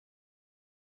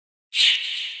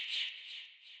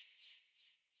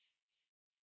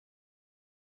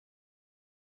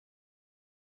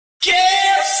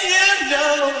you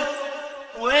know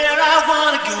where I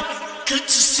wanna go. Good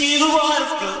to see the water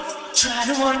flow. Try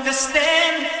to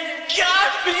understand.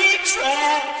 Got me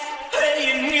trapped.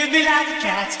 Playing with me like a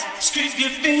cat. Scrape your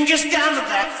fingers down the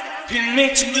back. Pin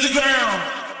me to the ground.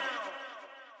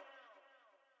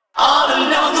 All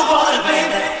along the water,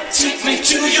 baby. Take me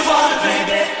to your water,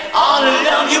 baby. All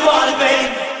along your water,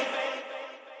 baby.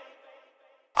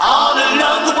 All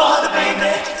along the water,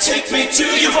 baby. Take me to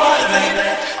your water, baby.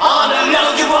 All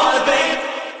along your water, baby.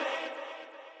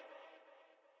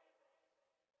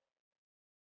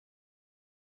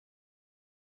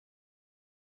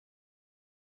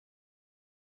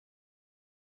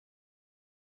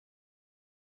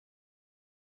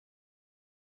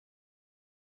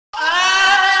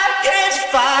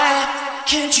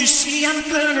 Can't you see I'm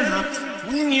burning up?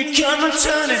 When you come and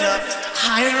turn it up,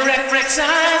 higher every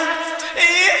time.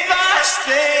 If I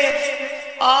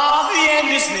stay, oh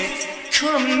endlessly,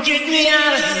 come and get me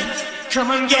out of here.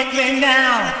 Come and get me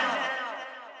now.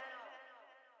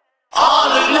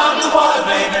 All along the water,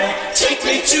 baby. Take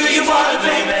me to your water,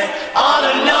 baby. All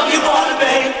along your water,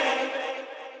 baby.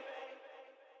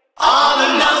 All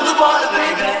along the water,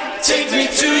 baby. Take me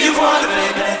to your water,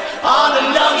 baby. All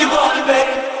along your water,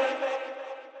 baby.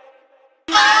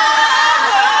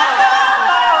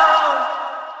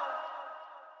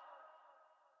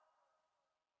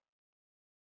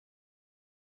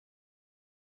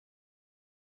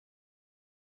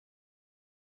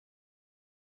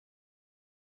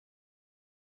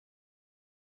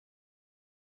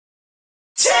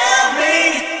 Tell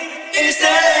me, is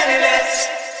there any less?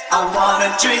 I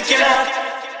wanna drink it up,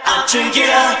 I'll drink it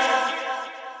up.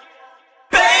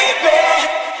 Baby,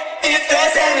 if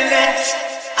there's any less,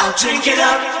 I'll drink it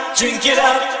up, drink it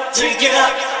up, drink it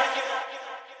up.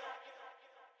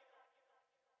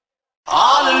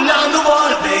 All along the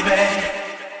water, baby.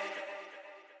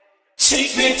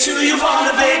 Take me to your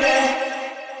water, baby.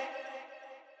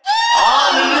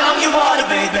 All along your water,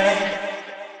 baby.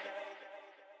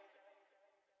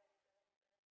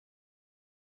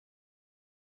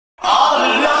 All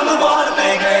along the water,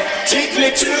 baby. Take me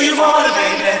to your water,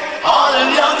 baby. All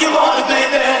along your water,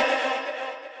 baby.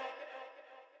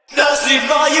 Thirsty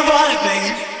for your water,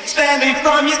 baby. Standing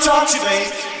from your torture,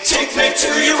 baby. Take me to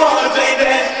your water,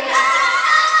 baby.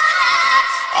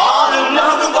 All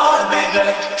along the water, baby.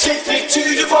 Take me to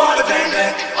your water, baby.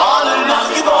 All along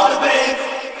your water, baby.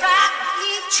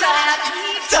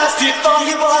 Thirsty for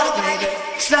your water, baby.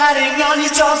 Sliding on your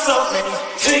torso, baby.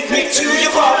 Take me to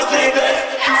your water, baby.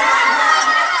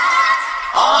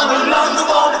 All along the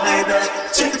water, baby.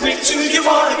 Take me to your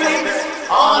water, baby.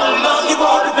 All along your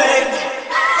water, baby.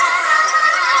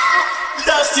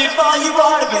 Thirsty for your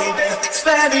water, baby.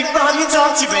 Standing from your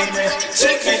torture, baby.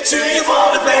 Take me to your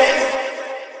water, baby.